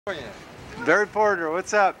Barry Porter,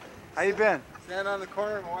 what's up? How you been? Stand on the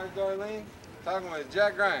corner of my wife Darlene, talking with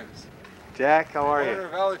Jack Grimes. Jack, how are you? Owner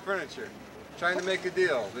of Valley Furniture. Trying to make a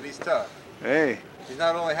deal, but he's tough. Hey. He's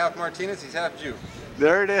not only half Martinez, he's half Jew.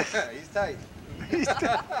 There it is. He's tight. He's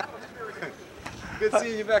tight. Good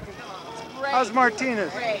seeing you back. How's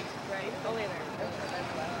Martinez? Great. Only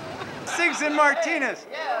Sings in Martinez.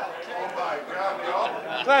 Yeah. Oh my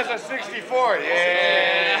God, class of '64.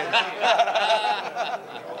 Yeah.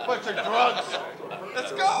 Bunch of drugs.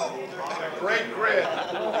 Let's go. Great grid.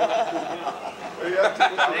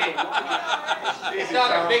 It's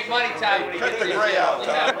not a big money time when he Cut gets the gray out,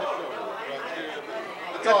 Tom.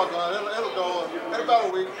 It's all gone. It'll go in about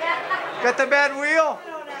a week. Got the bad wheel?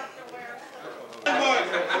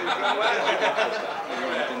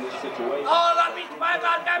 Oh, let me find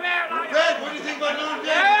out the man. Red, what do you think about doing this?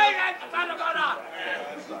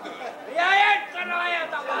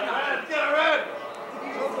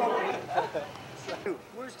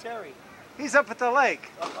 Where's Terry? He's up at the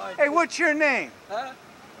lake. Hey, what's your name? Huh?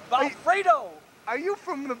 Alfredo. Are you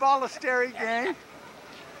from the Ballesteri gang?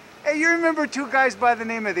 Hey, you remember two guys by the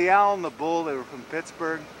name of the Owl and the Bull? They were from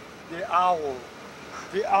Pittsburgh. The owl.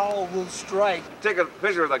 The owl will strike. Take a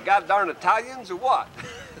picture of the goddamn Italians or what?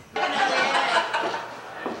 There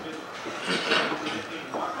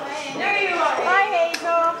you are. Hi,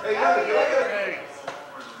 Hazel. Hey,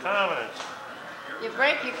 Comments. You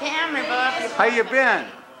break your camera, Bob. How you been?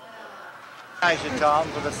 Nice, you, Tom,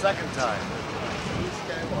 for the second time.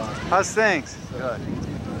 How's things? Good.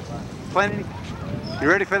 Plenty. You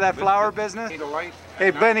ready for that flower business?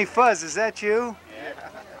 Hey, Benny Fuzz, is that you?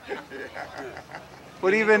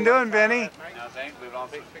 What have you been doing, Benny? Nothing. We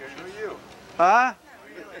don't take pictures of you. Huh?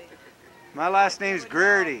 My last name's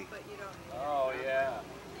Greerty. Oh, yeah.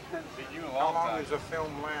 Seen you a How long long time. does a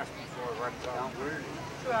film last before it runs out?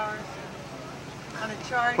 2 hours. On a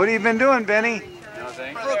chart. What have you been doing, Benny?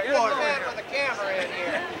 Nothing. You're the man with the camera in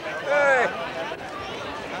here. Hey.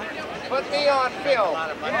 Put me on film. All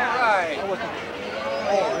right.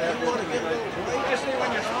 Just see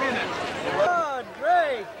when you're spinning. Oh,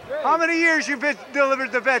 great. How many years you been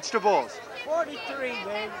delivered the vegetables? 43,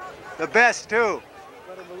 man. The best, too.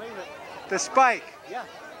 Better believe it. The spike. Yeah.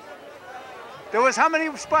 There was, how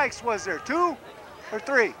many spikes was there? 2 or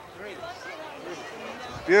 3? 3.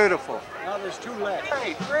 Beautiful. Now there's 2 left.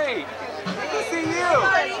 Great. Good to see you.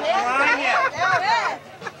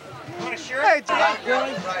 Want a shirt? Hey, Jack.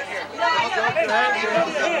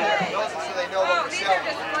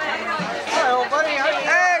 Hi, old buddy. How you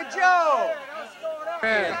Hey, Joe. I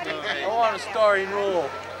want a starring role.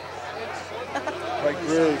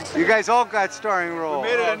 You guys all got starring roles.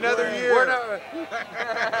 Made it another year.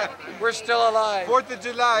 We're still alive. 4th of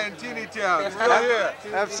July in Teeny Town. Still here.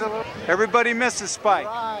 Absolutely. Everybody misses Spike.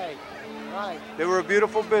 Right. They were a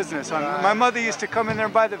beautiful business. My mother used to come in there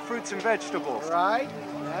and buy the fruits and vegetables. Right?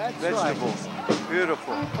 That's Vegetables.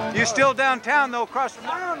 Beautiful. You still downtown, though, across from...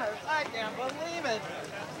 I can't believe it.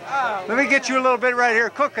 Let me get you a little bit right here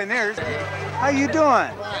cooking. There's. How you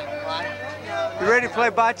doing? You ready to play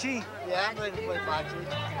bocce? Yeah, I'm ready to play bocce.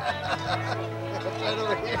 Right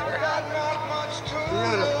over here.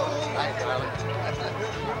 Beautiful. Hi, darling.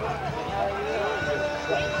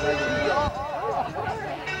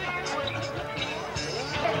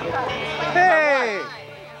 Hey!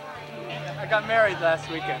 I got married last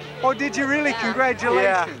weekend. Oh, did you really?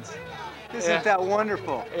 Congratulations. Isn't that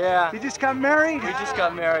wonderful? Yeah. You just got married? We just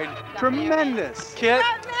got married. Tremendous. Kid?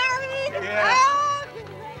 Yeah.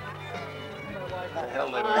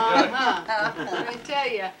 Let me tell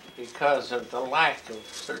you. Because of the lack of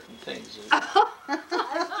certain things.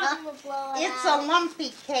 It's a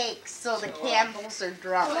lumpy cake, so the candles are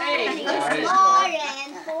dry. Hey,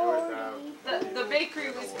 the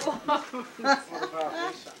bakery was closed.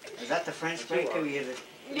 Is that the French bakery?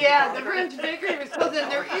 Yeah, the French bakery was closed, and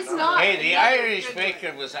there is not. Hey, the Irish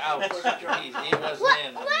baker was out. He wasn't in.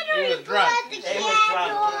 He was drunk.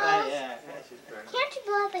 Can't you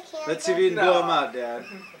blow up the candle? Let's see if you can blow them out, Dad.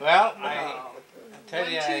 Well, I tell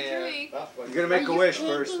you, 1, 2, 3. You're going to make a wish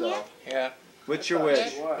first, though. yeah. What's your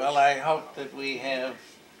wish? Well, I hope that we have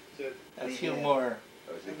a few more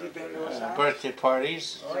birthday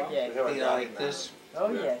parties. Be like this.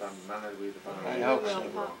 Oh, yes. I hope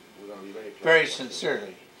so. Very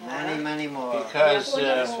sincerely. Many more. Because, you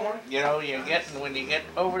know, when you get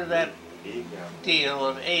over that deal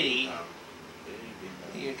of 80,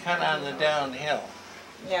 you're kind of on the downhill.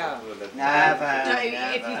 Yeah.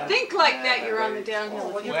 If you think like that, you're on the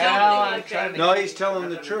downhill. If you Well, don't I'm think trying like to. No, he's telling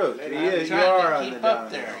the truth. He is. You trying to are on the keep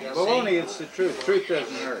up downhill. there, you Well, see. only it's the truth. Truth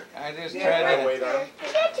doesn't hurt. I just try to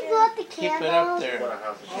Can't you blow up the keep candle? it up there.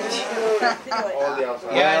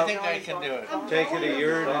 Yeah, I think I can do it. Take it a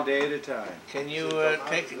year and a day at a time. Can you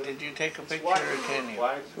did you take a picture or can you?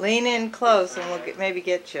 Lean in close and we'll maybe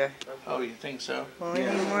get you. Oh, you think so? Well, we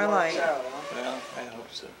need more light. Well, I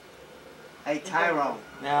hope so. Hey, Tyrone.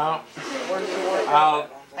 Now, I'll...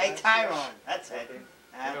 Hey, Tyrone. That's it.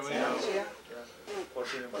 That's There we it.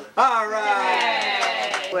 go. All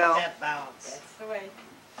right. Well, That balance.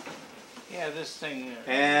 Yeah, this thing...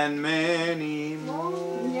 And many more.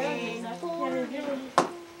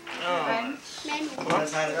 Oh,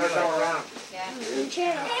 That's how to do it.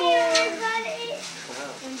 Channel 4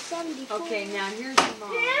 and 74. Okay, now here's your mom.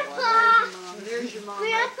 Grandpa! There's your mom.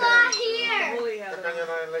 Grandpa, here! Really had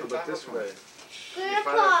a- But this way.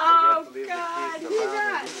 Grandpa! Oh, God, who's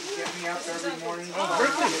that? Get me up every morning.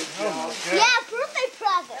 oh, good. Yeah, birthday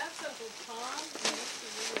present. That's Uncle Tom.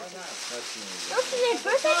 Don't you need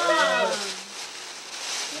birthday present?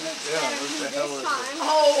 Yeah, what the hell is it?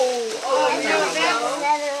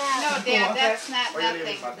 No, Dad, that's not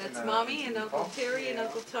nothing. That's Mommy and Uncle Terry and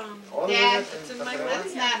Uncle Tom. Dad, It's in my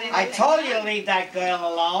that's not anything. I told you to leave that girl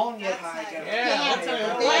alone. You, Yeah.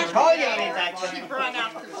 I told you to leave that She girl. brought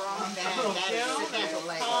out the wrong dad.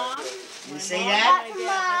 You see that? That's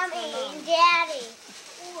Mommy and Daddy.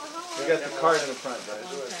 We got the card in the front,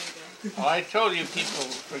 guys. Oh, I told you people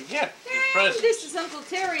forget the present. This is Uncle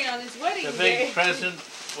Terry on his wedding The day. big present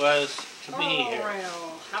was to be here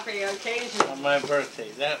well, happy occasion. on my birthday.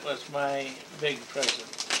 That was my big present.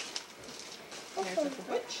 There's Uncle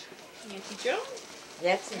Butch, Auntie Joe,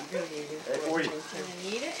 that's it. and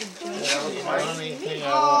Anita, and That's Joe. the only thing I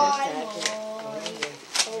want.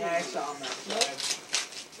 Yeah, I saw him outside.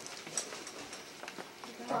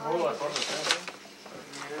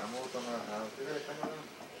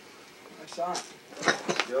 I saw it.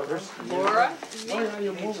 Laura, and me.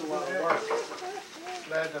 Needs a lot of work.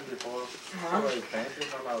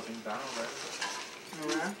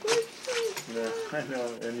 Yeah, I know.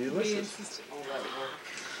 And Me and Ulysses. sister.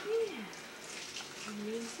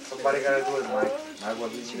 Somebody gotta do it, Mike. Mike,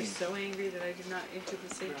 what do you She mean? was so angry that I did not enter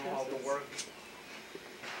the safe All the work.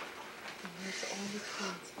 There's all the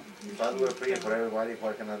kids. If I do it for you for everybody,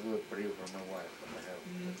 why can I do it for you for my wife? What the hell?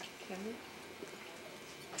 Kelly.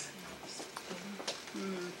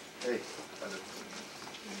 Hey,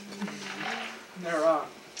 They're on.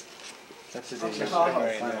 That's the Okay. day.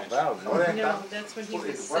 Final vows. No, that's when he was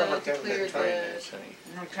declared the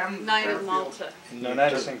No, come. Knight of Malta. No,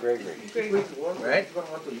 not St. Gregory. Right?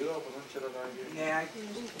 Yeah, I think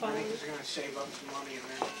he's gonna save up some money and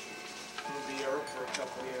then move to Europe for a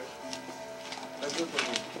couple of years.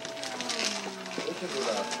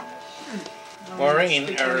 Maureen,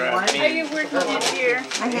 or working here?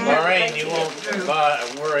 Maureen, you won't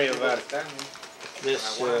worry about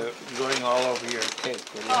this going all over your cake,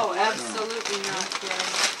 will you? Oh, absolutely not,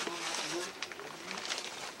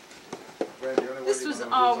 Glenn. This was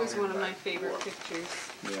always one of my favorite pictures.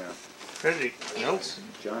 Yeah. Pretty. Nope.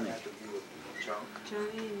 Johnny.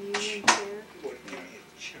 Johnny and you and Claire.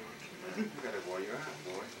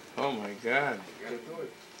 Oh my God.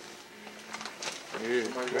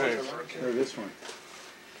 Jesus Christ. Or this one.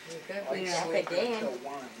 Yeah.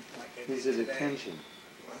 He's at attention.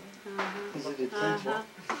 He's at attention.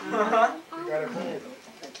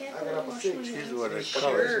 She's what I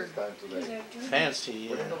call it. Fancy.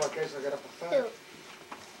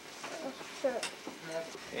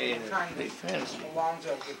 Hey, pretty fancy.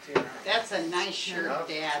 Alonzo gets here. That's a nice shirt,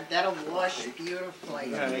 Dad. That'll wash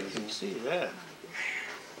beautifully. Yeah, I can see that.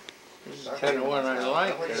 This is kind of one I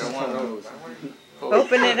like. I don't want to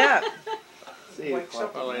Open it up. See,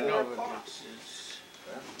 Well, I know, but it's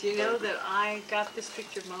Do you know that I got this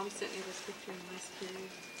picture? Mom sent me this picture in my security.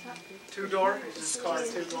 Two-door? Is this car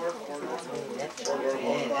two-door, four-door?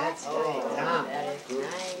 Hey, that's great, Tom.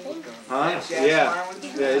 Huh? Yeah.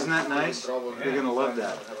 Yeah, isn't that nice? You're gonna love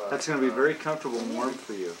that. That's gonna be very comfortable and warm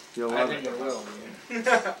for you. You'll I love think it. it will.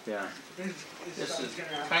 Yeah. This is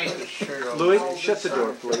kind of shirt. I'll Louis, wear. shut the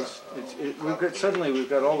door, please. Suddenly we've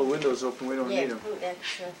got all the windows open. We don't need them.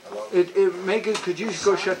 Make it. Could you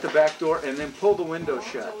go shut the back door and then pull the window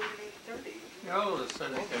shut? No, the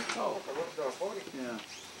sun can go. Yeah.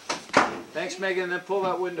 Thanks, Megan. Then pull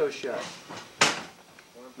that window shut.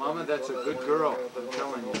 Mama, that's a good girl. I'm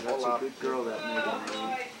telling you, that's a good girl, that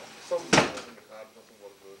Megan.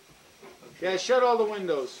 Yeah, shut all the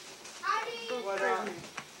windows.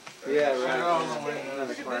 Yeah, Shut right. all the Look windows. Another at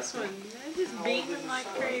this classic. one. They're just beaming like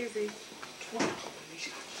crazy.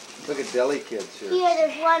 Look at deli kids here. Here,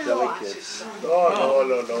 there's one Deli more. kids.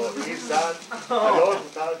 No. He's done. Alone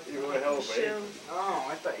without you will help, eh? Show. Oh,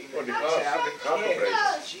 I thought you What, meant the to have copper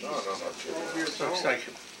kids. No. Looks like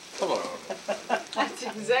pillow. That's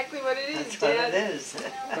exactly what it is, That's what it Dad. is.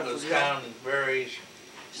 It was down very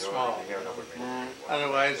small.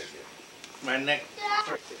 Otherwise, my neck.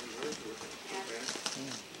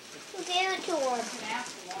 Who gave it to her?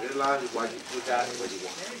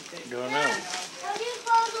 Don't know. How do you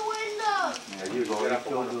close the window? You go up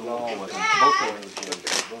on the wall with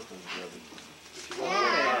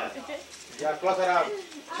Yeah, close it out.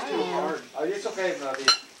 Oh, it's okay, Nadia.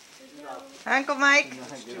 Uncle Mike.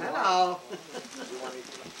 Hello.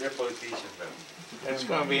 It's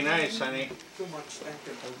going to be nice, honey. I'm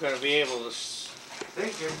going to be able to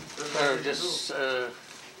just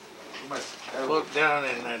look down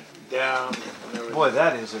and down. And everything. Boy,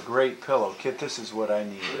 that is a great pillow. Kit, this is what I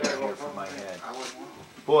need right here for my head.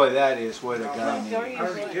 Boy, that is what a guy Very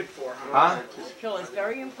needs. important. Huh? This pillow is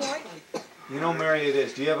very important. You know, Mary, it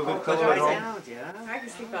is. Do you have a good pillow at home? I can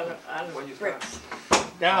sleep on the bricks.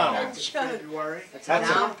 Down. That's a That's a-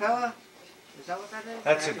 down pillow? Is that what that is?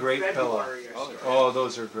 That's a great pillow. Oh,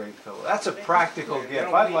 those are great pillows. That's a practical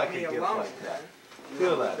gift. I'd like a gift like that.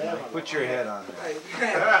 Feel that, Mike. Put your head on there. On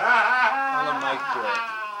the mic do it.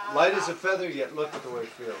 Light as a feather, yet look at the way it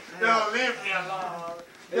feels. Don't leave me alone.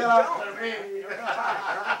 Get off the ring. Every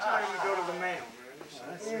time we go to the mail.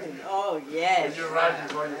 Oh, yes.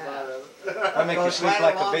 I make you Goes sleep right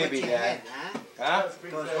like a along with baby, your Dad. head, huh? Huh?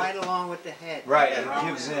 Goes right along with the head. Right, it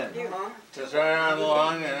gives in. Just right on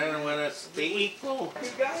along, and then when it's the equal.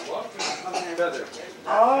 Feather.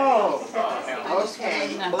 Oh,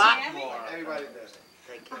 okay. Blackmore. Everybody does.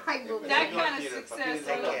 That kind of success.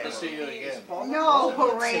 I'll see you again. No,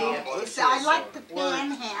 hooray. I like the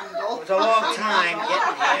panhandle. It was a long time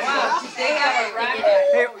getting here. They have a racket.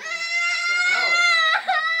 Hey,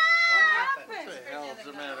 What the hell's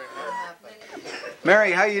the matter here?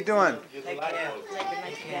 Mary, how you doing?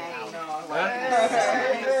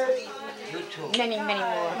 Many, many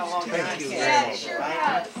more. Thank you Yeah, it sure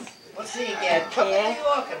has. We'll see you again. Come on, you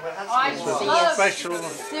walking. I See love you Special.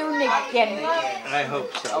 soon again. I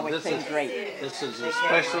hope so. Oh, it's been great. This is a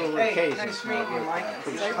special occasion. Nice meeting you, Mike.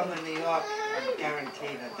 If you come to New York, I'm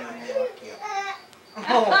guaranteed that they will lock you.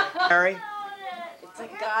 Oh, Mary? It's a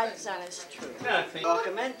God's honest truth. Nothing. talk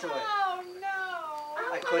him into it. Oh, no.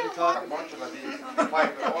 I couldn't talk him. Are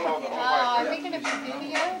we going to be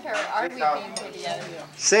videoed or are we being videoed?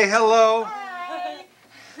 Say hello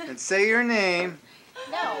and say your name.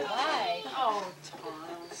 No, why? Oh,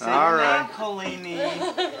 Tom. All right. Colini.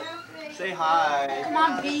 Say hi. Come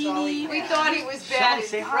on, Beanie. We thought he was bad in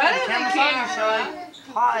Say front hi. of the camera.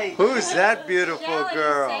 Hi. Who's that beautiful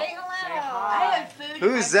girl? Say hi.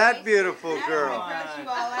 Who's that beautiful girl? Open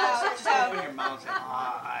your mouth and say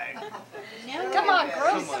hi. Come on,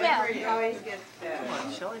 gross smell. Come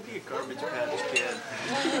on, Shelly, be a garbage patch kid.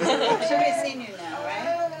 So we've seen you now,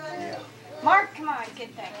 right? Mark, come on,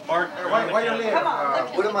 get that. Mark, why you leave? Come on,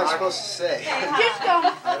 look What am I supposed to say? Just go.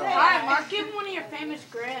 Hi, Mark, give him one of your famous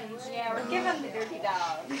grins. Yeah, or give him the dirty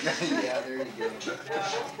dog. Yeah, there you go.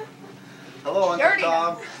 Hello, Uncle Dirty.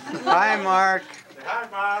 Tom. Hi, Mark. Hi,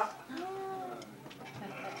 Mom.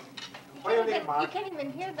 Why you leave, You Mark? can't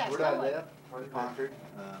even hear that. Where did I going. live? Concord.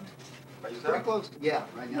 Pretty close. Yeah,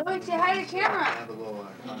 right now. Louis, say hi to the camera. I have a little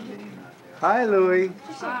condominium out there. Hi, Louie.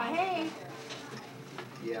 Hey.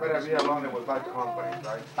 Yeah. Whatever you have on there was like the company,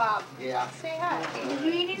 right? Bob, Yeah. say hi.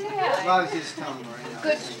 You eating I that? was just telling him right now.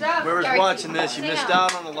 Good stuff. Whoever's watching this, you missed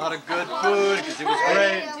out on a lot of good food because it was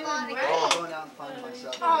great. Oh, going out and finding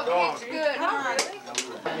myself. Oh, it's good. Huh?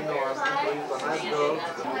 You know, I was completely behind those.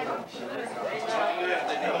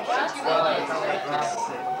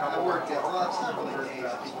 I worked at, well, it's not really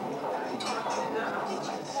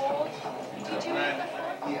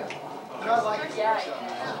yeah. But I like it.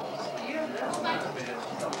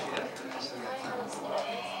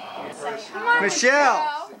 Come on,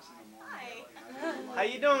 Michelle. How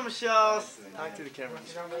you doing, Michelle? Talk to the camera.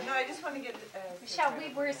 No, I just want to get. Michelle,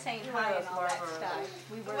 we were saying hi and all that stuff.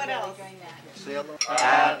 We were What really else? doing that. Say hello.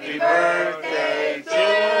 Happy birthday to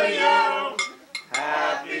you.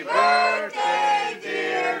 Happy birthday,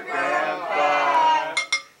 dear Grandpa.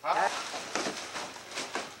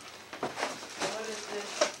 What is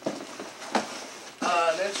this?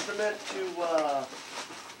 An instrument to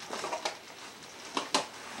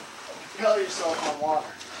propel yourself on water.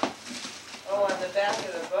 Oh, on the back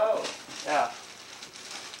of the boat. Yeah.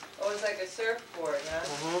 Oh, it's like a surfboard, huh?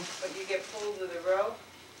 Mm-hmm. But you get pulled to the rope?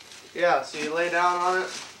 Yeah, so you lay down on it,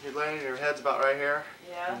 you're laying, your head's about right here,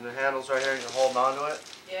 Yeah. and the handle's right here, and you're holding on to it.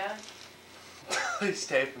 Yeah? He's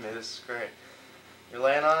taping me, this is great. You're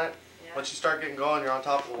laying on it, Yeah. once you start getting going, you're on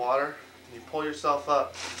top of the water, and you pull yourself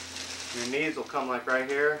up. Your knees will come like right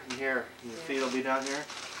here and here, and your feet will be down here.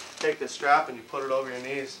 take this strap and you put it over your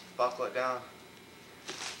knees, buckle it down.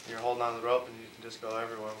 You're holding on to the rope and you can just go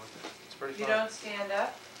everywhere with it. It's pretty fun. You don't stand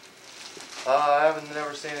up? I haven't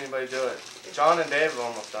never seen anybody do it. John and Dave have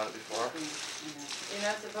almost done it before. You're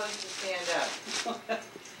not supposed to stand up.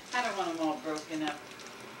 I don't want them all broken up.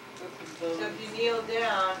 So if you kneel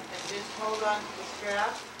down and just hold on to the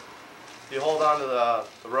strap? You hold on to the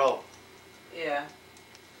rope. Yeah.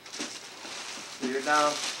 So you're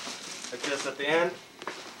down like this at the end.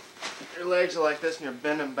 Your legs are like this and you're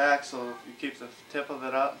bending back so you keep the tip of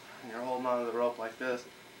it up and you're holding on to the rope like this.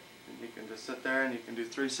 And you can just sit there and you can do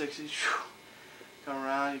 360s. Come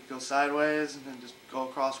around, you can go sideways and then just go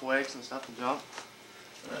across wakes and stuff and jump.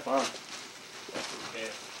 It's fun.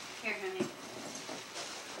 Here, honey.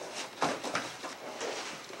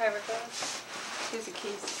 Here's a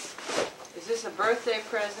keys. Is this a birthday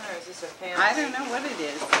present or is this a family? I don't know what it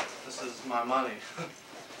is. This is my money.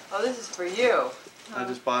 Oh, this is for you. I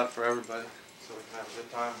just bought it for everybody so we can have a good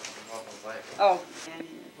time on the lake. Oh.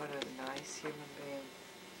 What a nice human being.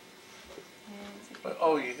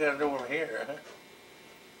 Oh, you got it over here,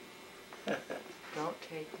 huh? Don't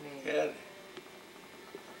take me. Good.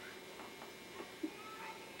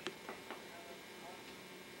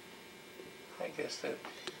 I guess that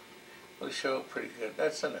will show up pretty good.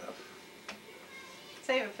 That's enough.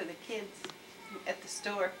 Save it for the kids at the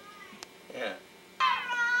store. Yeah.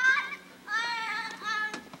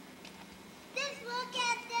 Just look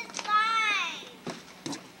at this vine.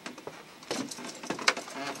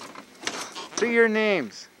 Say your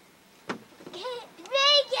names.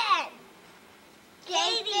 Reagan.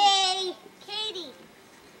 Katie. Katie.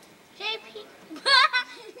 JP.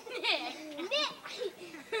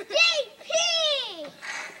 JP.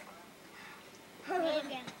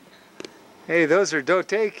 Reagan. Hey, those are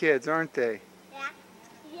Dote kids, aren't they? Yeah.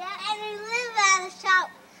 Yeah, and we live at a shop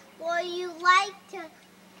where you like to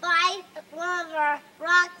buy one of our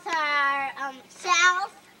rocks or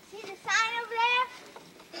shells. See the sign over there?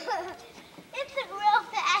 It's a real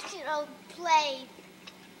fashionable place.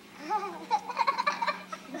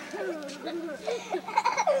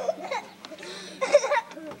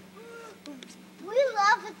 We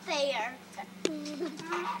love it there. And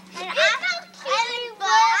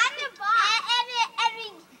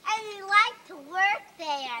we like to work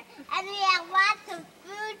there. And we have lots of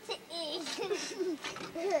food to eat.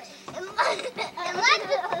 and lots of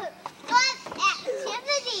fun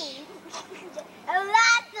activities. And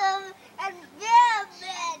lots of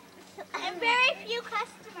environment. And very few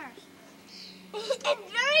customers. And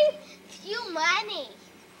very few money.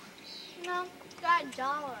 No, got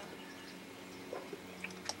 $1.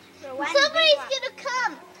 Somebody's gonna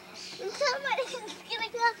come. And somebody's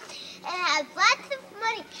gonna come and have lots of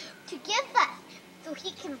money to give us so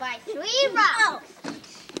he can buy 3 rocks.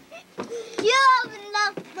 You have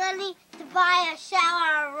enough money to buy a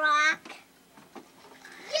shower rock?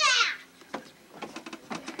 Yeah!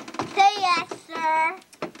 Say yes, sir.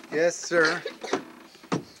 Yes, sir.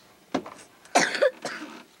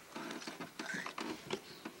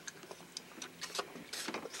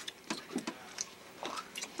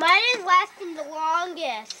 Mine is lasting the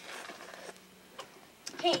longest.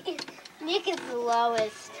 Hey, Nick is the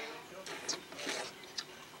lowest.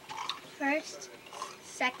 First,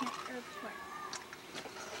 second, third, fourth.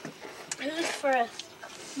 Who's first?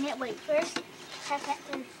 Yeah, wait, first, second,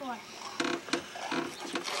 third, fourth.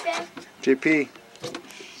 Fifth. JP.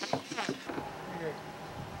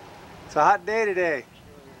 It's a hot day today.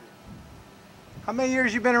 How many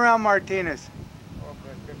years you been around Martinez?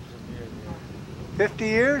 50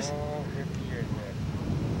 years? Oh, 50 years, man.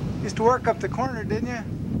 Used to work up the corner, didn't you?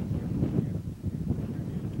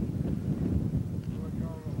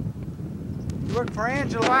 You worked for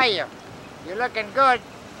Angela. How are you? You're looking good.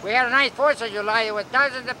 We had a nice 4th of July. There were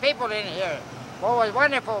thousands of people in here. Oh, it was a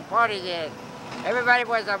wonderful party there. Everybody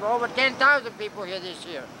was over 10,000 people here this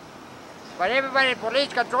year. But everybody,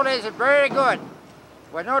 police control is very good.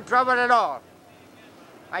 With no trouble at all.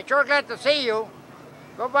 I'm sure glad to see you.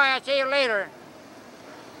 Goodbye, I'll see you later.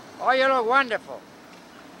 Oh, you look wonderful.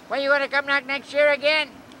 When you going to come back next year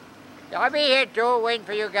again? I'll be here too, waiting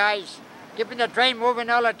for you guys. Keeping the train moving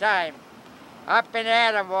all the time. Up in the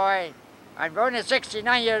air, boy. I'm only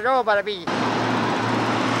 69 years old, but I'll be...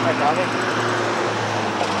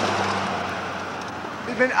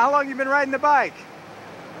 How long you been riding the bike?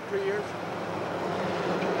 3 years.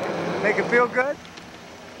 Make it feel good?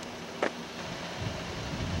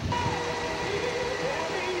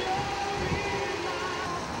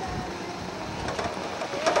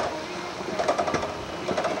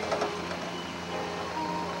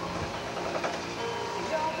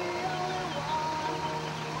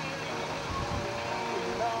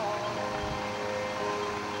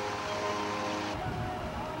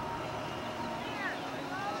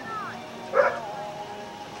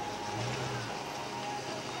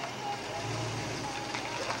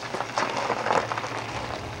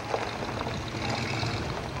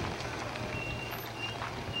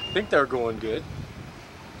 think they're going good.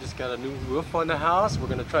 Just got a new roof on the house. We're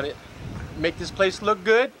gonna try to make this place look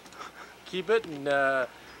good, keep it, and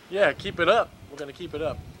yeah, keep it up. We're gonna keep it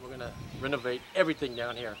up. We're gonna renovate everything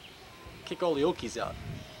down here. Kick all the Okies out.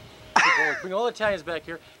 Bring all the Italians back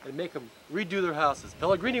here and make them redo their houses.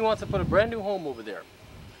 Pellegrini wants to put a brand new home over there.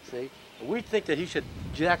 See? We think that he should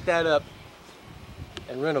jack that up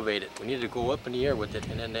and renovate it. We need to go up in the air with it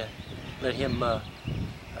and then let him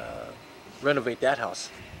renovate that house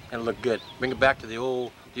and look good. Bring it back to the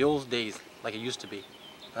old days like it used to be.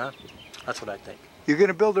 Huh? That's what I think. You're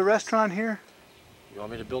gonna build a restaurant here? You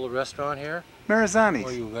want me to build a restaurant here? Marizani's. Oh,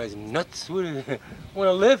 you guys nuts? I want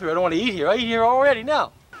to live here. I don't want to eat here. I eat here already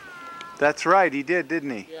now. That's right, he did,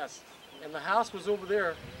 didn't he? Yes. And the house was over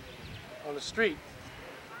there on the street.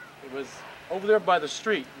 It was over there by the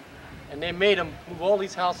street. And they made him move all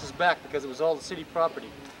these houses back because it was all the city property.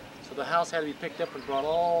 So the house had to be picked up and brought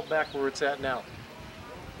all back where it's at now.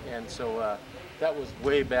 And so that was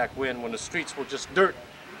way back when the streets were just dirt.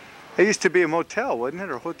 It used to be a motel, wasn't it,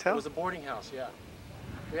 or a hotel? It was a boarding house, yeah.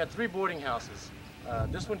 We had 3 boarding houses.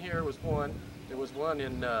 This one here was one. There was one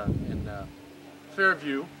in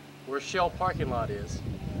Fairview, where Shell parking lot is.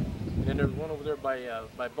 And then there's one over there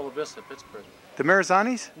by Bella Vista, Pittsburgh. The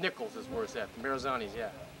Marizani's? Nichols is where it's at. The Marizani's, yeah.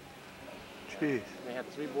 Jeez. They had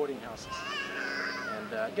 3 boarding houses.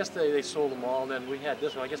 And I guess they sold them all. And then we had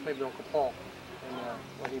this one. I guess maybe Uncle Paul. And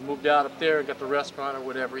when he moved out up there and got the restaurant or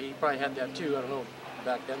whatever, he probably had that too. I don't know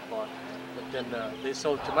back then part. But then they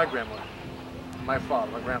sold it to my grandmother, my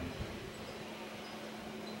father, my grandpa.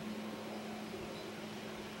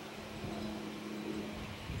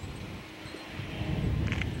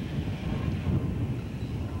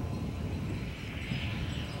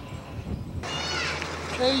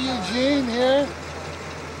 Hey, Eugene here.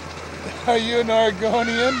 Are you an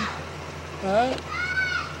Oregonian? Huh?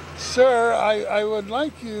 Sir, I would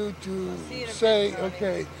like you to say,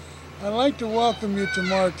 okay, I'd like to welcome you to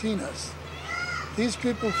Martinez. These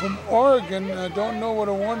people from Oregon don't know what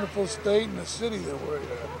a wonderful state and a city that we're in.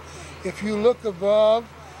 If you look above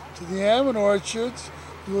to the almond orchards,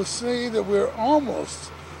 you will see that we're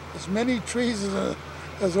almost as many trees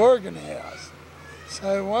as Oregon has. So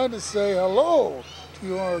I wanted to say hello to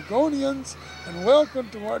you Oregonians and welcome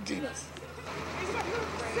to Martinez. It's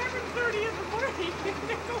 7:30 in the morning.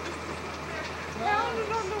 Nicholas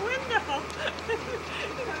pounding on the window.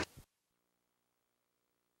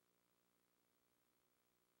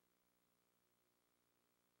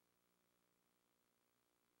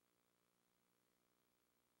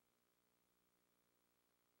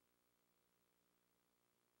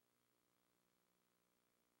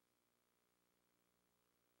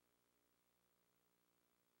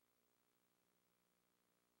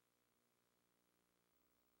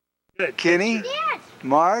 Kenny, Yes.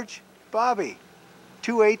 Marge, Bobby,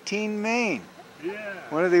 218 Main. Yeah.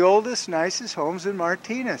 One of the oldest, nicest homes in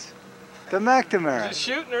Martinez. The McNamara. Is it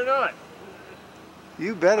shooting or not?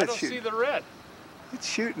 You bet I it's don't see shooting. the red. It's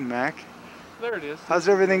shooting, Mac. There it is. How's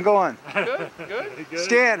everything going? Good, good.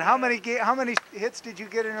 Stan, how many hits did you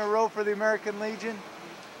get in a row for the American Legion?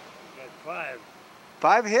 Got 5.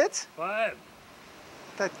 5 hits? 5. I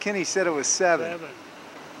thought Kenny said it was 7. 7.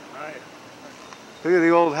 Right. Look at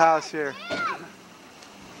the old house here.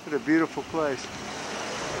 What a beautiful place.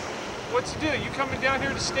 What's the deal? You coming down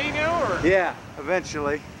here to stay now, or? Yeah,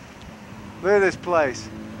 eventually. Look at this place.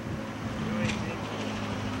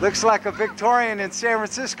 Looks like a Victorian in San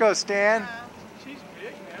Francisco, Stan. She's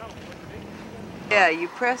big now. Yeah, you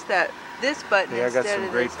press this button Yeah, I got instead some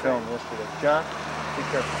of great this film yesterday. John, be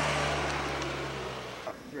careful.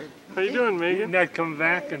 How you doing, Megan? Didn't that come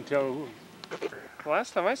back until...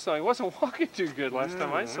 Last time I saw him, he wasn't walking too good last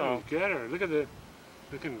time I saw him. Get her. Look at the...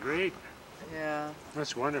 Looking great. Yeah.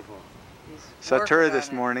 That's wonderful. Saw Turi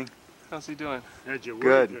this morning. How's he doing?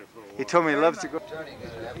 Good. He told me he loves to go. Johnny,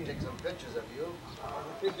 gonna have to take some pictures of you.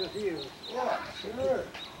 Pictures of you? Yeah, Sure.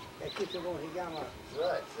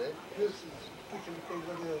 Right, see?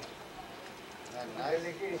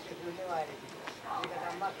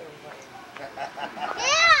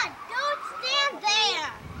 Dad, don't stand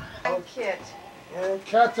there. I'm Kit.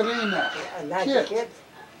 Katerina. Not Kit. Kit.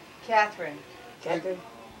 Catherine. Catherine?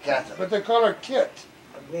 Catherine. But they call her Kit.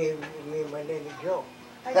 My name is Joe.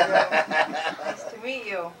 Hi, Joe. Nice to meet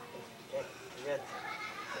you.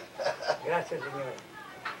 Gracias, señora.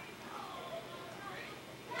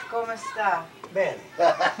 ¿Cómo está? Bene.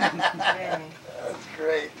 Bene. That's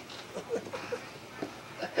great.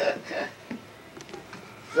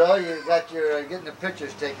 So you got your getting the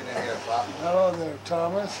pictures taken in here, Pop. Hello there,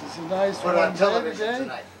 Thomas. It's a nice Put one on television today.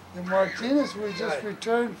 tonight. In Martinez, we just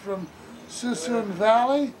returned from Suisun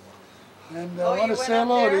Valley. And I want to say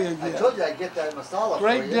hello to you again. I told you I'd get that masala for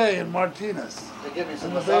Great you. day in Martinez. They give me some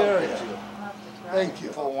in the Bay masala Area. for you. Thank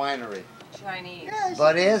you. Full winery. Chinese.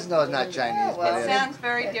 But it is? No, it's not Chinese. It sounds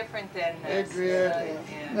very different than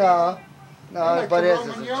No, like but the it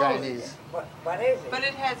isn't Romagnoli. Chinese. But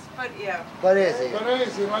it has, yeah. But is it?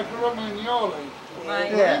 Baresi, like Romagnoli.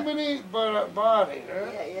 Yeah. Rimini body.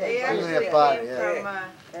 They actually came from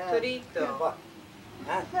Torito.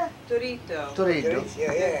 Torito. Torito.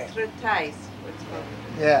 Tretais.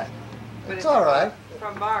 Yeah. But It's all right.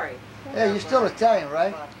 From Bari. Yeah, you're still Italian,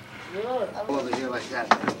 right? Sure. Over here like that.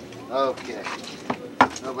 Okay.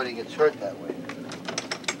 Nobody gets hurt that way.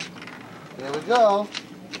 Here we go.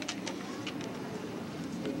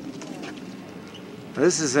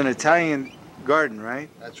 This is an Italian garden, right?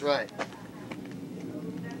 That's right.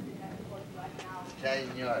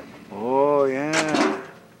 Italian yard. Oh, yeah.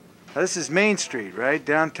 This is Main Street, right?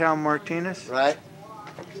 Downtown Martinez? Right.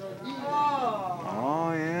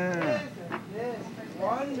 Oh, yeah.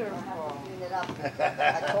 Wonderful.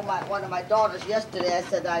 I told one of my daughters yesterday, I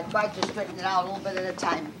said I tried to straighten it out a little bit at a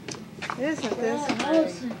time. Isn't this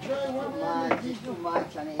nice? Too much, it's too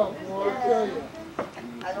much, honey. I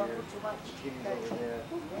don't do too much.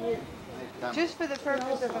 Just for the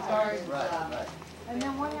purpose of a garden. Right. And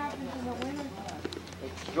then what happens in the winter?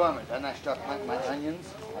 It's dormant. Then I start planting my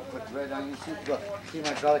onions. I put red onions. See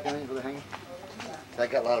my garlic onions with the hanging? So I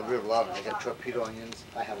got a lot of real love. I got torpedo onions.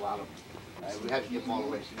 I have a lot of them. We had to give them all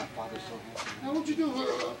away. See, my father's so happy. Now what'd you do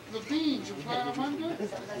with the beans? You plant them under?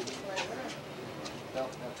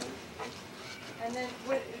 And then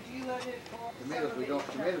what, do you let it all? Tomatoes we do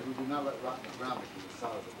not let rot in the ground because it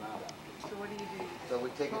sours the ground out. So what do you do? So we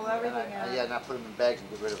take Pull it, everything out? yeah, and I put them in bags and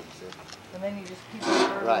get rid of them, see? And then you just keep it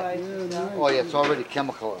fertilized. Right. Oh yeah, it's already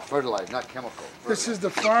chemical, fertilized, not chemical. This is the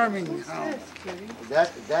farming house.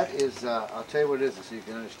 That is, I'll tell you what it is so you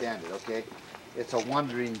can understand it, okay? It's a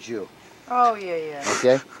wandering Jew. Oh, yeah.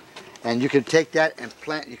 Okay? And you can take that and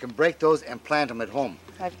plant, you can break those and plant them at home.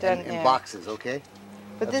 I've done, in boxes, okay?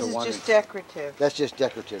 But That's this a is just decorative. That's just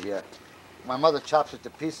decorative, yeah. My mother chops it to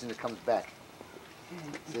pieces and it comes back.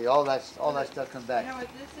 See, all that stuff comes back. You know what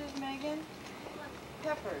this is, Megan?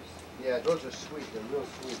 Peppers. Yeah, those are sweet. They're real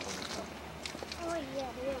sweet when they come. Oh, yeah.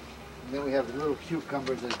 And then we have the little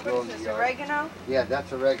cucumbers that grow in the What is this, yard. oregano? Yeah,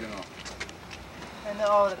 that's oregano. And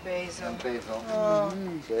the basil. And basil. Oh.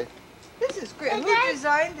 Okay. This is great. Who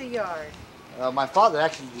designed the yard? My father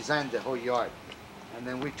actually designed the whole yard. And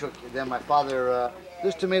then my father,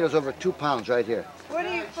 this tomato's over 2 pounds right here. What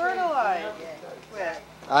do you fertilize with?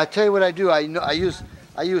 I'll tell you what I do. I use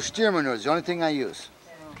steer manure. It's the only thing I use.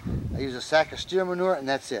 I use a sack of steer manure and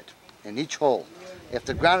that's it, in each hole. If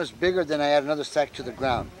the ground is bigger, then I add another sack to the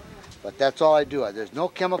ground. But that's all I do. There's no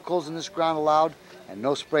chemicals in this ground allowed and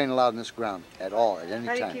no spraying allowed in this ground at all, at any time.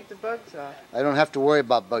 How do you keep the bugs off? I don't have to worry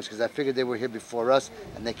about bugs because I figured they were here before us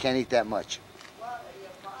and they can't eat that much.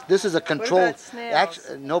 This is a controlled, what about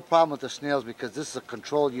snails? No problem with the snails because this is a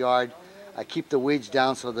controlled yard. I keep the weeds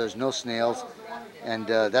down so there's no snails, and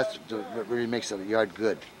that's what really makes the yard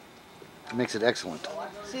good. It makes it excellent.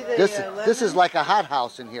 See This is like a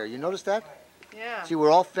hothouse in here. You notice that? Yeah. See, we're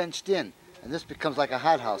all fenced in, and this becomes like a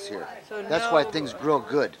hothouse here. So that's why things grow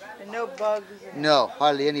good. And no bugs? No,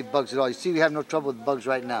 hardly any bugs at all. You see, we have no trouble with bugs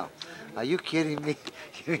right now. Are you kidding me?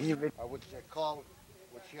 Which are called,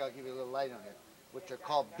 here I'll give you a little light on it, which are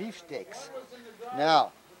called beefsteaks.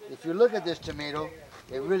 Now, if you look at this tomato,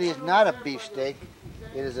 it really is not a beefsteak.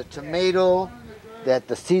 It is a tomato that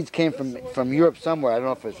the seeds came from Europe somewhere. I don't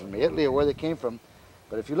know if it's from Italy or where they came from.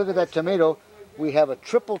 But if you look at that tomato, we have a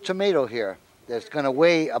triple tomato here that's going to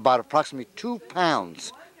weigh about approximately 2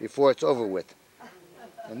 pounds before it's over with.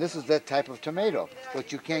 And this is that type of tomato,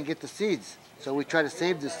 but you can't get the seeds. So we try to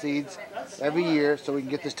save the seeds every year so we can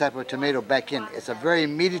get this type of tomato back in. It's a very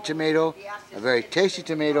meaty tomato, a very tasty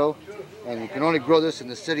tomato, and you can only grow this in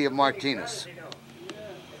the city of Martinez.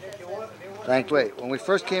 Thank you. Wait, when we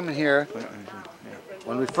first came in here,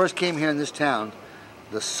 in this town,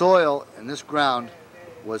 the soil in this ground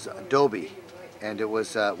was adobe, and it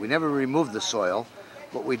was we never removed the soil.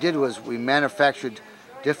 What we did was we manufactured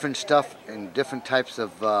different stuff in different types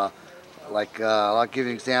of I'll give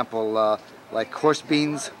you an example, like horse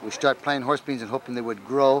beans. We start planting horse beans and hoping they would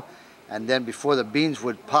grow, and then before the beans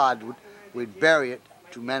would pod, we'd bury it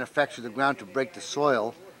to manufacture the ground to break the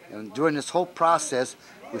soil. And during this whole process,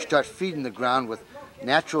 we start feeding the ground with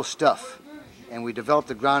natural stuff, and we develop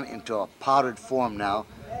the ground into a powdered form now,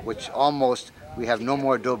 which we have no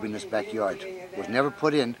more adobe in this backyard. It was never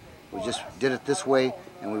put in, we just did it this way,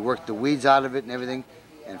 and we worked the weeds out of it and everything,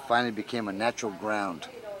 and finally became a natural ground.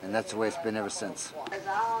 And that's the way it's been ever since.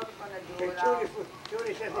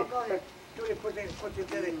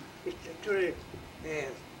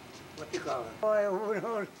 what you call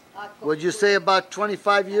it? Would you say about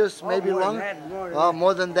 25 years, maybe longer?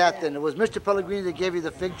 More than that then. It was Mr. Pellegrini that gave you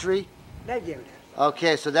the fig tree? They give it.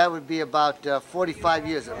 Okay, so that would be about 45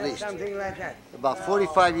 years at least. Something like that. About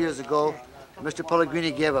 45 years ago, Mr.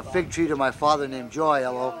 Pellegrini gave a fig tree to my father named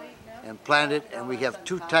Joello and planted, and we have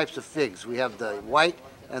two types of figs. We have the white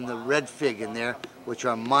and the red fig in there, which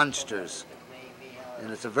are monsters.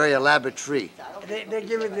 And it's a very elaborate tree. They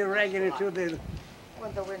give it the oregano to the...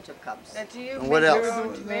 When the winter comes. And do you And what make else? your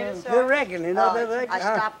own tomato sauce? The oregano, you know, the oregano. I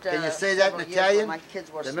stopped. Can you say that in several years Italian? when my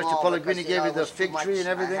kids were That small Mr. Pellegrini because, gave you it the was too fig tree much. and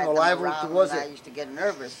everything? I had Or them live around was and I it? used to get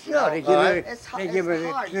nervous. No, they give it. It's They give it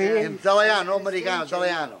a hard, tree. In Italiano, americano,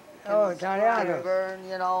 Italiano. Oh, Italiano. burn,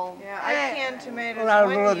 you know. Yeah, I canned tomatoes Well,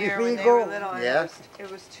 one well, year the when they were figo. little, and Yeah.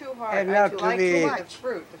 it was too hard. And I now too to liked the- the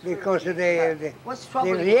fruit. Because of the What's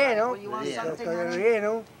trouble? rieno. You want Yeah. something? The honey?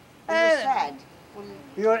 rieno. Are you sad?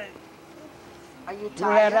 Are you Volevo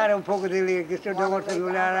dare tired? un poco di che sto Wanna volta lay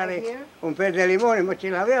voleva down dare right here? un pezzo di limone, ma ce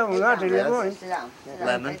l'avevo un altro di Yes. limone. Sit down. Sit down.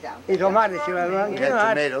 Lemon. Lay down. I tomati ce l'avevano We anche had noi.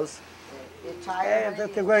 tomatoes. You're tired, honey?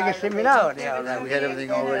 Tutte You quelle che tired of seminavo. And we had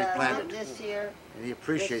everything already planted. This year, And he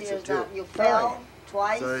appreciates this it year's too. not, you fell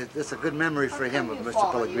twice. So it's a good memory for him of You Mr.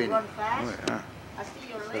 fall. Pellegrini. You run fast. I see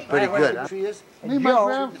your It's legs. pretty good. Huh? Tree is? Me, my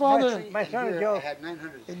grandfather. My son Here, I Joe, had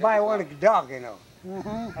 900. he buy one dog, you know.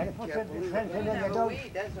 Mhm. And he puts the fence in the dog.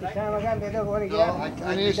 The time again, the dog when he No, gets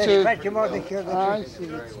And he they used to. scratch him out, they kill the I tree.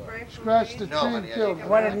 see. Scratch the tree and kill it.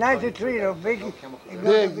 One at 93, though, big.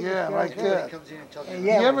 Big, yeah, like that.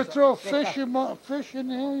 Yeah. You ever throw fish in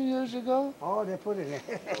here years ago? Oh, they put it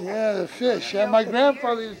in. Yeah, the fish. Yeah, my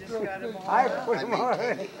grandfather used to throw fish. I put them on.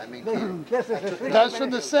 This is the fish. That's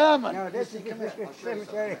from the salmon. No, this is the fish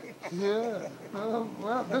cemetery. Yeah.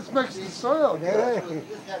 Well, this makes the soil good.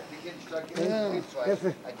 Yeah. This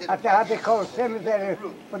is, how they call it cemetery,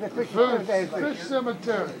 but the fish cemetery. Fish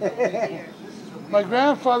cemetery. My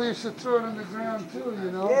grandfather used to throw it in the ground too,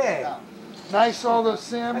 you know. Yeah. Nice, all those But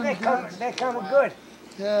salmon. they come good.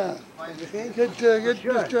 Yeah. Get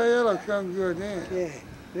Mr. Yellow come good, yeah. Yeah,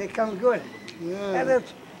 they come good. And Yeah.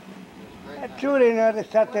 it's truly, you know, they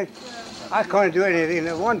start to, I can't do anything.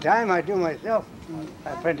 At one time, I do myself. I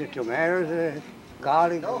planted tomatoes,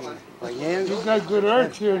 garlic, onions. You got good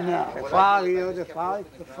earth here now. The fog, you know, the fog.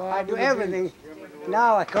 I do everything.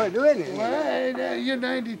 Now I can't do anything. Well, hey, you're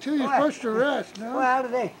 92, you're supposed to rest, no? Well,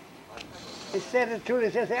 they said it too.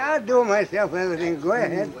 They said, I'll do myself everything. Go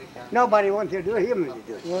ahead. Nobody wants to do it. Him to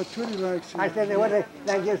do it. Well, Tootie likes I it. said, what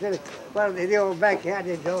they just said, well, the old backyard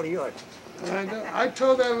is all yours. I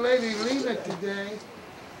told that lady Lena today,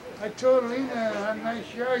 I told Lena how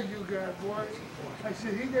nice yard you got, boy. I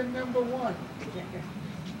said, he got number one.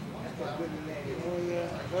 Oh, yeah,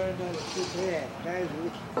 very nice. Yeah,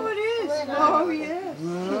 Oh, it is. Oh, yes.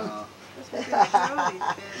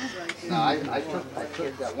 No, I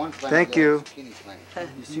took that one plant. Thank you. Zucchini plant.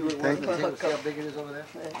 You see what Thank you. See how big it is over there?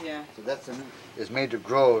 Yeah. So that's is made to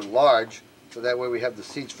grow large, so that way we have the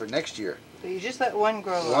seeds for next year. So you just let one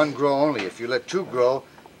grow. One grow only. If you let two grow,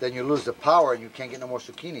 then you lose the power and you can't get no more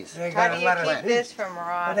zucchinis. They How got do a you lot of keep this from But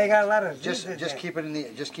rotting? they got a lot of Just seeds. just keep it in the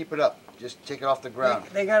just keep it up. Just take it off the ground.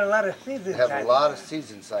 They got a lot of seeds We have inside. a lot of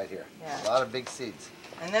seeds inside here. Yeah. A lot of big seeds.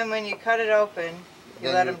 And then when you cut it open, you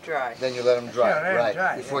Then let them dry. Then you let them dry, Sure, let 'em right,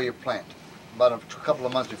 dry, before you plant. About a couple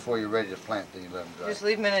of months before you're ready to plant, then you let them dry. Just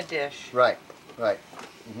leave them in a dish. Right, right.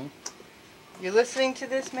 You listening to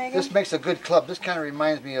this, Megan? This makes a good club. This kind of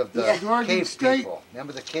reminds me of the Yeah. Oregon cave State. people.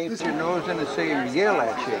 Remember the cave Your people? nose in the sea and yell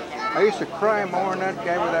at you. I used to cry more than that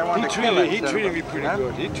guy with that one. He treated me pretty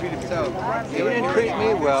good. He treated me good. He didn't treat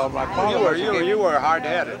me well. My father You were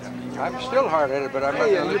hard-headed. I'm still hard-headed, but I'm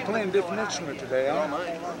Hey, not. you're playing a different instrument today, huh?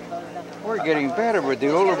 We're getting better. With the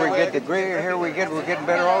older we get, the grayer hair we get, we're getting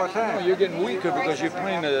better all the No, time. you're getting weaker because you're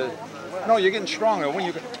playing the... No, you're getting stronger. When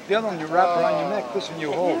you the other one you wrap around your neck, this one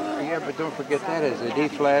you hold. Yeah, but don't forget that is the D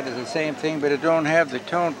flat is the same thing, but it don't have the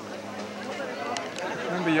tone.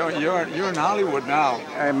 Remember, you're in Hollywood now.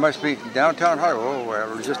 I must be downtown Hollywood. Oh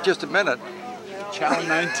well, just a minute. Channel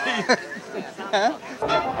 19.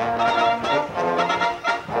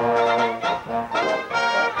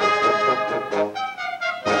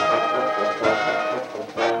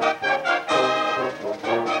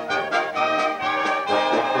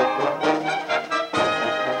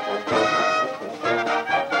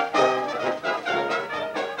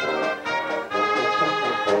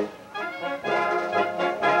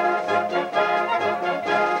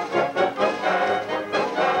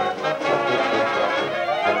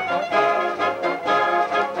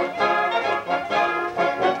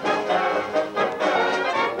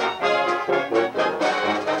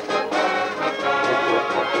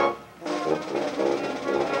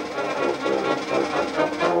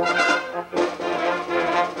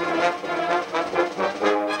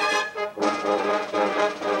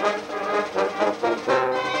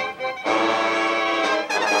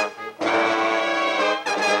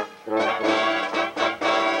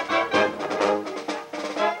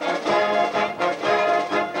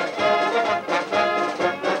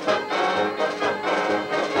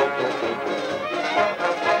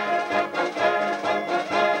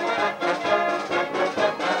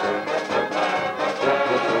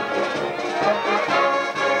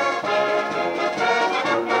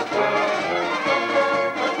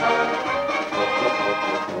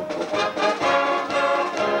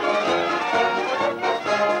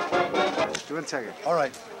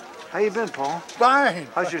 right. How you been, Paul? Fine.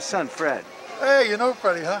 How's your son, Fred? Hey, you know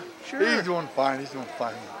Freddie, huh? Sure. He's doing fine. He's doing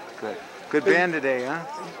fine. Good. Good band today, huh?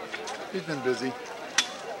 He's been busy.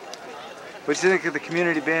 What do you think of the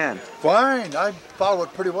community band? Fine. I follow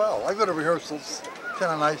it pretty well. I go to rehearsals.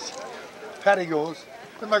 Kind of nice. Patty goes.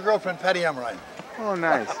 With my girlfriend, Patty Amrine. Oh,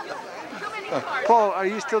 nice. Paul, are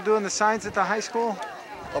you still doing the signs at the high school?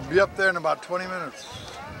 I'll be up there in about 20 minutes.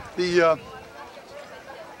 The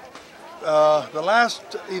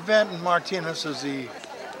last event in Martinez is the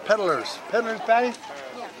Peddlers, Patty?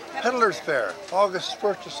 Yeah. Peddlers Fair, August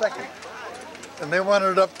 1st to 2nd. And they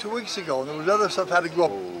wanted it up 2 weeks ago, and there was other stuff had to go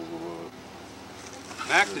up.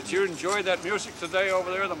 Mac, did you enjoy that music today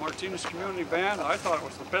over there, the Martinez Community Band? I thought it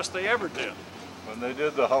was the best they ever did. When they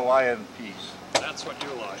did the Hawaiian piece. That's what you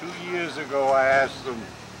like. 2 years ago, I asked them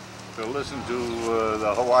to listen to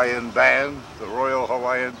the Hawaiian Band, the Royal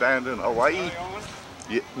Hawaiian Band in Hawaii.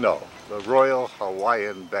 Yeah, no, the Royal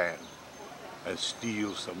Hawaiian Band, and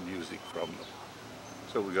steal some music from them.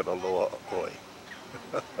 So we got a loa oi.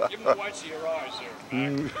 Give them the whites of your eyes there,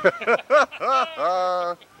 Mac.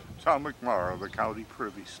 Tom McMorrow, the county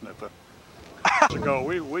privy sniffer. Ago,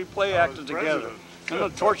 we play acted together. And the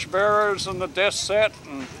Torchbearers and the Death Set,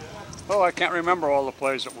 and oh, I can't remember all the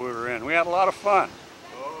plays that we were in. We had a lot of fun.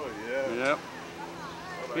 Oh, yeah. Yep.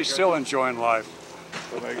 He's still enjoying life.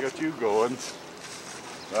 When I got you going,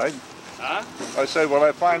 right? Huh? I said, when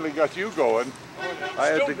I finally got you going, I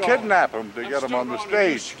had to kidnap him to get him on the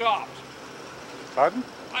stage. You stopped. Pardon?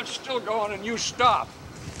 I'm still going and you stopped.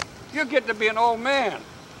 You get to be an old man.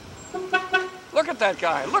 Look at that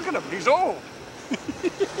guy. Look at him. He's old.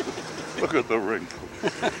 Look at the wrinkles.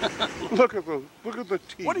 look at the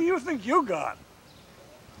teeth. What do you think you got?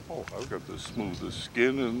 Oh, I've got the smoothest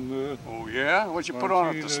skin and. Oh yeah? What'd you put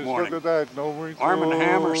on it this morning? Look at that, no wrinkles. Arm and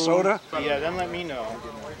Hammer soda? Yeah, then let me know,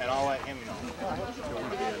 and I'll let him know.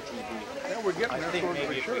 Yeah, we're getting I think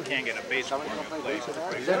maybe if we can't get a baseball place.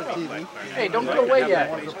 Hey, don't go away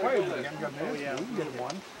yet.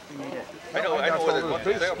 I know.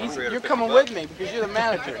 You're coming with me because you're the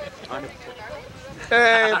manager.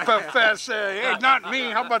 Hey, Professor. Hey, not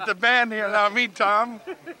me. How about the band here? Now, me, Tom.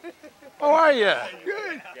 How are you?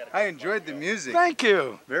 Good. I enjoyed the music. Thank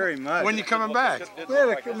you. Very much. When you coming back?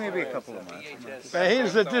 Well, maybe a couple of months.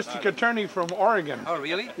 He's the district attorney from Oregon. Oh,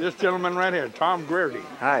 really? This gentleman right here, Tom Greerty.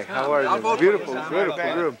 Hi, how are you? Beautiful,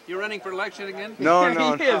 beautiful room. You running for election again? No.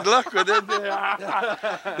 He has luck with it.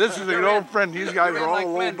 This is an old friend. These guys are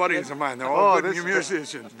all old buddies of mine. They're all good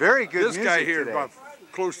musicians. Very good This guy music here, today. about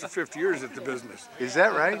close to 50 years at the business. Is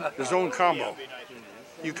that right? His own combo.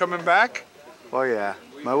 You coming back? Oh, yeah.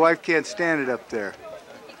 My wife can't stand it up there.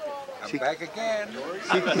 I'm back again.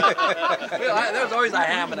 There's always a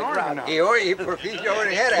ham in the crowd. He already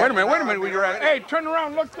had it. Wait a minute, where you're at. Hey, turn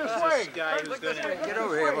around, look this way. Get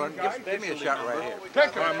over here, man. Give me a shot right here.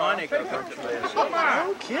 Take a harmonica. Come on.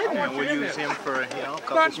 No kidding. And we'll use him for,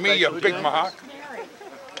 couple Not me, you big mahawk.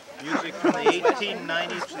 Music from the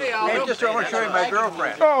 1890s. Hey, just want to show you my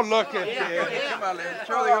girlfriend. Oh, look at this. Come on,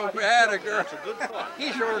 show the old man a girl.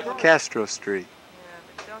 He sure. Castro Street.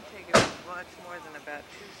 But don't take it much more than about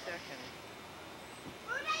 2 seconds.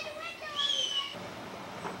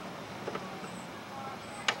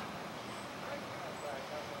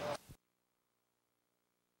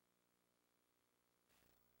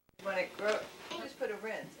 When it grows, just put a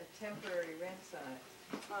rinse, a temporary rinse on it.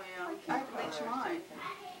 Oh yeah, I bleach mine.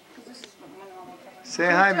 Say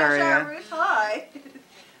hi, Marianne. Ruth, hi.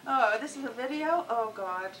 Oh, this is a video? Oh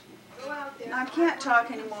God. I can't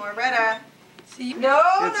talk anymore. Retta. See? No,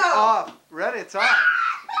 It's off. Red, it's off.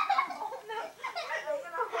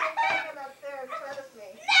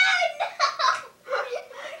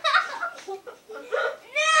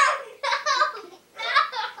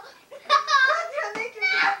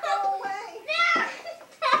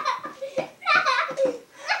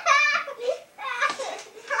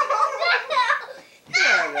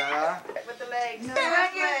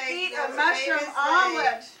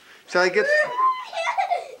 Shall I get...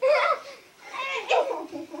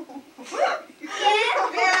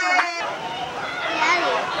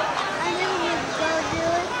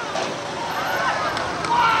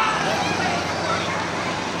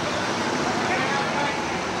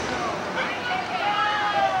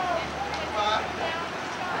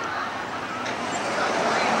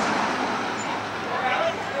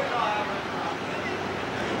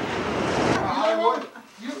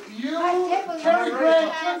 Cary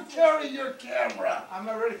Grant couldn't carry your camera. I'm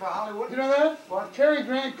not ready for Hollywood. You know that? What? Cary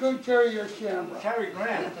Grant couldn't carry your camera. Cary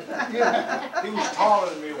Grant? Yeah. He was taller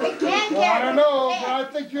than me. Well, I don't know, but I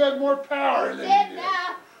think you had more power than he did.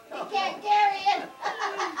 He can't carry it.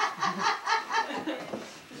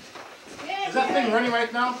 Is that thing running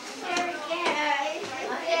right now?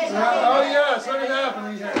 Oh yes, what is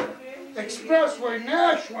happening here? Expressway,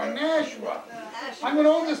 Nashua. I'm going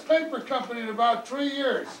to own this paper company in about 3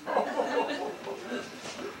 years.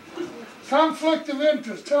 Conflict of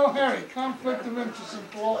interest. Tell Harry, conflict of interest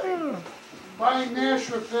employee. Buying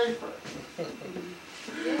Nashua paper.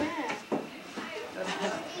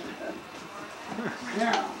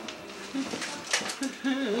 Yeah.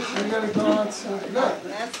 We gotta go outside. Look,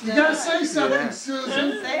 you gotta say something,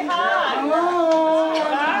 Susan. Say hi. Hello,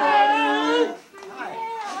 everybody.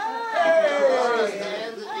 Hey.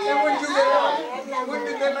 And when did you get out? When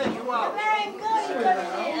did they make you out? Very good.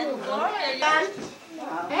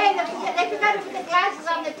 Hey, they forgot to put the glasses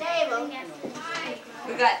on the table.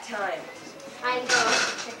 We got time. I know.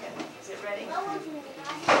 Is it ready?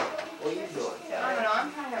 What are you doing? I don't know. I'm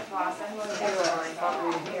trying to process. I'm going to do it.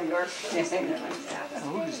 New York.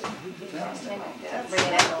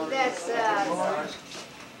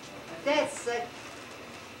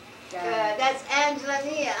 That's Angela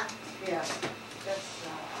Nia. Yeah.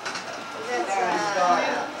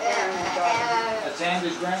 That's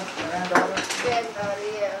Andy's granddaughter? Granddaughter,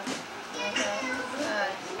 yeah.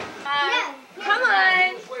 Come on.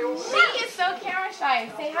 She is so camera shy.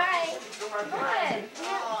 Say hi. Come on.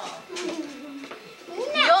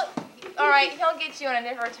 All right, he'll get you in a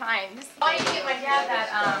different time. I need to get my dad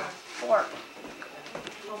that fork.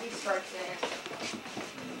 Well, he starts in.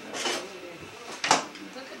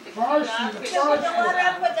 Put the water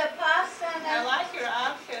up with the pasta and I like your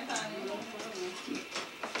outfit, honey.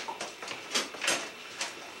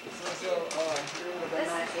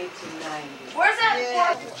 Where's that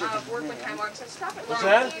fork? Work with time work. So stop it. What's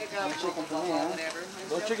that? No chicken for me, huh?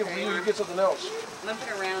 No chicken for you. You get something else. Limp it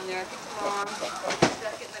around there. Come on.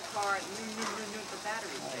 Stuck it in the car. The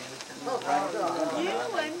battery's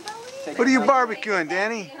dead. What are you barbecuing,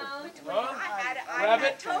 Danny? I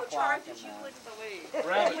had tow charges you wouldn't believe.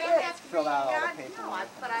 Rabbit. Fill out all the paperwork.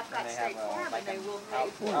 But I've got State Farm and they will pay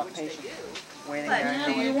for it, which they do. Waiting But there.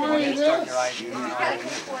 you want to do you gotta pay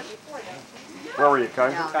for it before that. Where were you, Kai?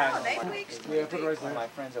 No, they weeks. Yeah, put it right there. My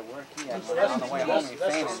friends at work, he had on the way home, he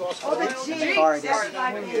fainted. In the car, he just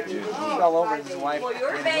fell over his wife. Well,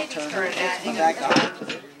 your baby's turned out. Come back on.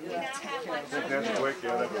 That's quick,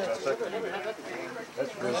 yeah,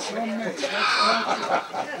 that's good.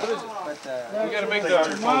 We gotta make the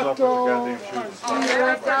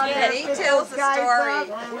Yeah, he tells the story.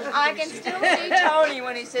 I can still see Tony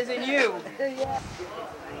when he says, and you.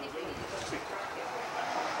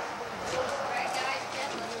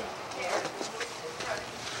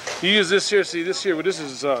 You use this here. See this here. This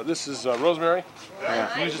is rosemary.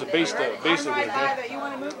 Yeah. You use the base of it. Okay? You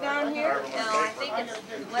want to move down here? No, I think it's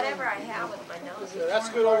whatever I have with my nose. That's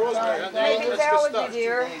good old rosemary. Maybe that would be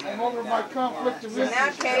dear. I'm over my conflict of In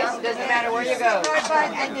that case, it doesn't matter where you go.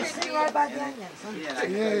 And you sit right by the onions.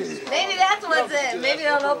 Yes. Maybe that's what's it. Maybe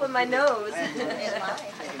they'll open my nose.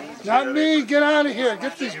 Not me. Get out of here.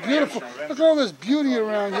 Get this beautiful. Look at all this beauty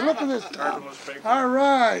around you. Look at this stuff. All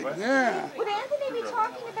right. Yeah. Would Anthony be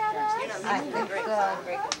talking about us? I think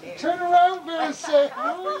Turn around there and say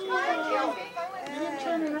hi. You didn't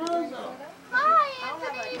turn your eyes off. Hi,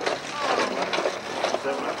 Anthony.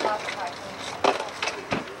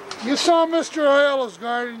 You saw Mr. Aiello's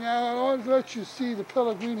garden. Now I want to let you see the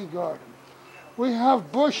Pellegrini garden. We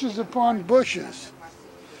have bushes upon bushes.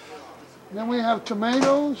 Then we have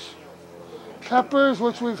tomatoes, peppers,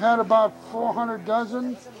 which we've had about 400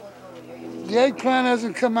 dozen. The eggplant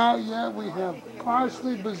hasn't come out yet. We have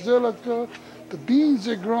parsley, basilica, the beans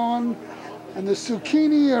are growing, and the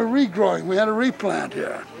zucchini are regrowing. We had a replant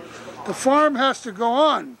here. The farm has to go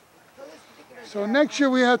on. So next year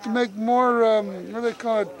we have to make more, what do they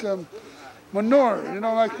call it, manure. You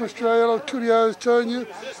know, like Mr. Aiello Tudia was telling you,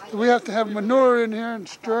 we have to have manure in here and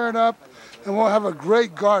stir it up, and we'll have a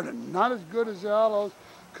great garden. Not as good as the Aiellos,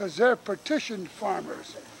 because they're partitioned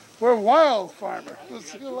farmers. We're wild farmers. We'll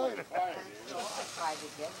see you later.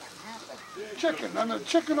 Chicken on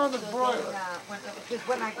the broiler. He's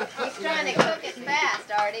trying to cook it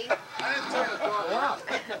fast, Artie.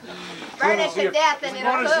 Burn it to death and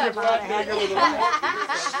it'll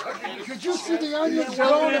cook. Could you see the onions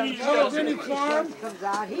growing at the Pellegrini farm?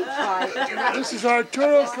 This is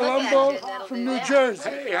Arturo Colombo from New Jersey.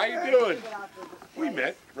 Hey, how you doing? We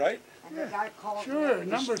met, right? Sure,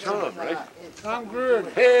 number Tom, right? Tom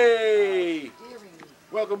Greerty. Hey!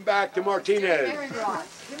 Welcome back to Martinez.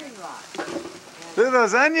 Look at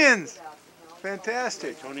those onions.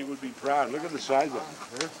 Fantastic. Tony would be proud. Look at the size of them.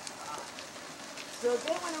 Huh? So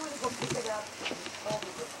then when I went to go pick it up,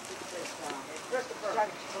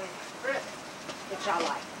 which I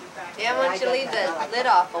like. Yeah, why don't you leave the lid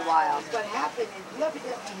off a while? What happened is we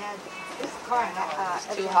evidently had this car.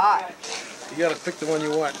 It's too hot. You gotta pick the one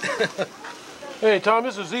you want. Hey, Tommy,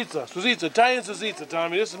 this is Zizza. Zizza, Italian Zizza,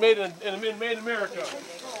 Tommy. This is made in America.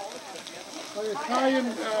 Italian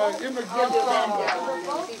immigrant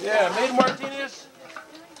family. Yeah, made in Martinez.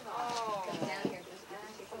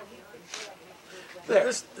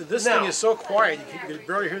 This thing is so quiet you can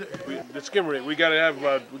barely hear it. The skim rate. We gotta have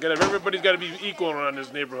everybody's gotta be equal around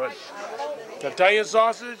this neighborhood. Got Italian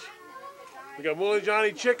sausage. We got Willie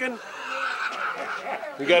Johnny chicken.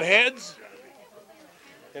 We got heads.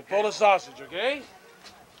 And Polish sausage, okay?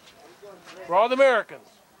 For all the Americans.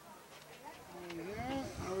 Yeah,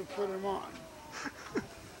 I would put him on.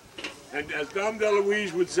 And as Dom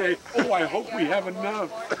DeLuise would say, oh, I hope we have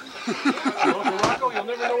enough. Uncle Rocco, you'll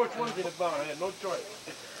never know which one's in the bar. I had no choice.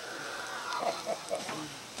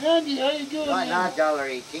 Andy, how you doing? Not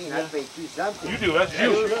 $1.18. I paid $2 something. You do, that's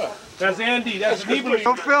you. That's Andy, that's Steve.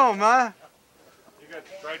 Don't film, huh? You got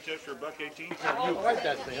Chichester $1.18? You like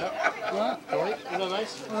that thing, huh? What? Isn't that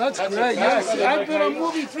nice? Well, that's great. Yes, I've been on a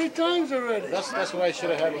movie 3 times already. That's what I should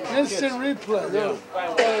have had with the Instant kids. replay. Yeah.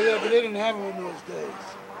 Oh, yeah, but they didn't have them in those days.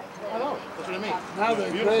 I know, that's what I mean. Now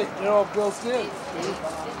they're great. They're all built in.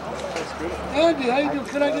 That's good. Andy, how you doing?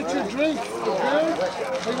 Can I get you a drink? Okay?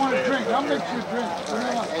 They want a drink. I'll make you a drink. What do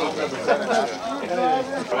you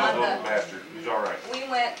want? He's all right. We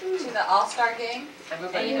went to the All-Star game.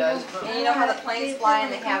 Everybody does. And you know how the planes fly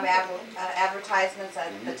and they have advertisements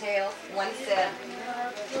at the tail? One said,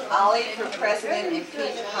 Ollie for president,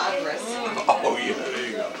 impeach Congress. Oh, yeah, there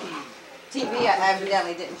you go. TV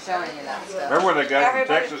evidently didn't show any of that stuff. Remember when the guy from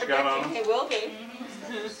Everybody's Texas got on him? predicting he will be.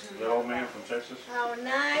 The old man from Texas? How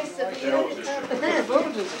nice of They all just- you.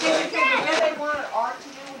 They wanted art to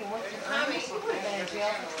do when he went to Congress. He would have been in jail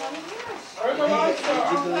for 20 years. Where's the lights on?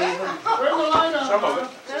 Where's the light on? Some of it.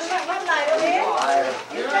 There's one light over here.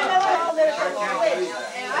 You turn that one all little switch.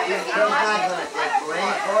 He's not going to take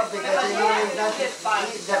blame for it because he knows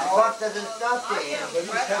the buck doesn't stop there.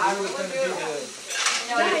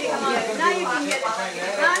 Now you can get Tommy.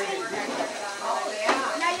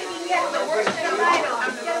 Now you can get the worst of the light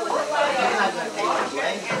on. Get it with the light on.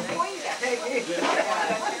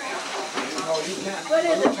 What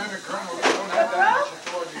is it?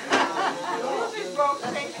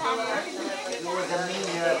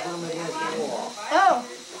 Oh,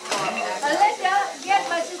 Linda, get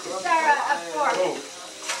my sister Sarah a fork.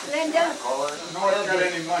 Linda. No, he's got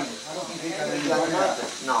any money. I don't think he got any money.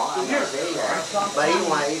 No, I'm not saying that. But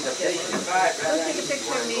he's a fisherman. Go take a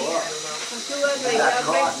picture of me. I'm too ugly. Got I'll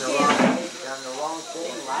break caught skin. on the wrong thing,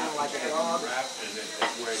 lying like a dog.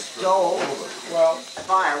 Stole. Well,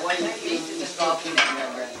 Fire, what do you think?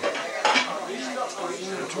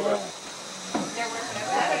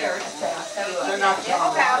 they're not Okay,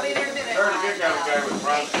 I'll be there in a minute. There's a good kind of guy with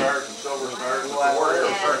bronze stars and silver stars and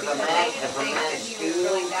warrior stars. What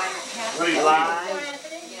do you steal?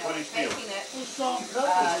 What do you steal?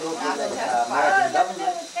 American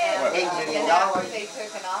government. $8 million. They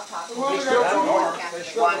took an autopsy.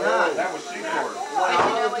 Why not? That was Seaport. When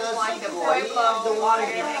all It's does like the Seaport, he was the one that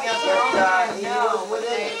he was with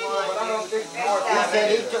it. He said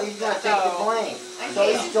he's going to take the blame. So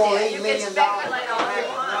he stole $8 million.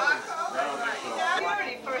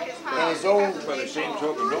 And his own. By the same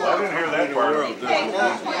token, no, I didn't hear that part.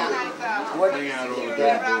 What? I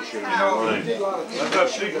thought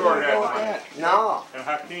Seaport had money. No. And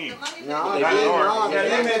Hakeem. No,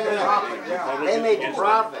 they made the profit. They made the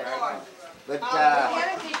profit. But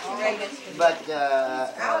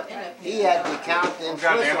he had the account in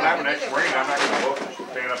Goddamn it, I'm an ex-Marine. I'm not going to look and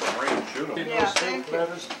stand up and ring and shoot him.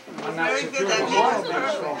 I'm not secure.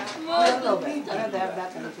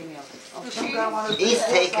 He's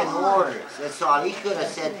taking orders. That's all. He could have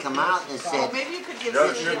said, come out and said, Maybe you could give The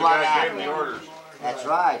other two guys gave him the orders. that's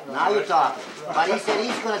right. Now you're talking. But he said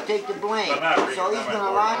he's going to take the blame. So he's going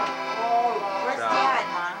to lie. Where's Dad,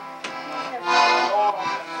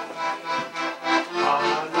 Mom?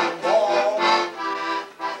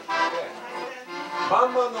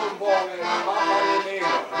 Mama non vuole, mamma le nega.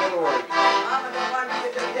 In other words, Mama don't want me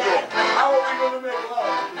to do that. how are we going to make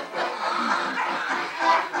love?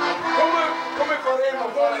 Come faremo?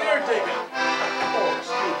 Go over there, take it.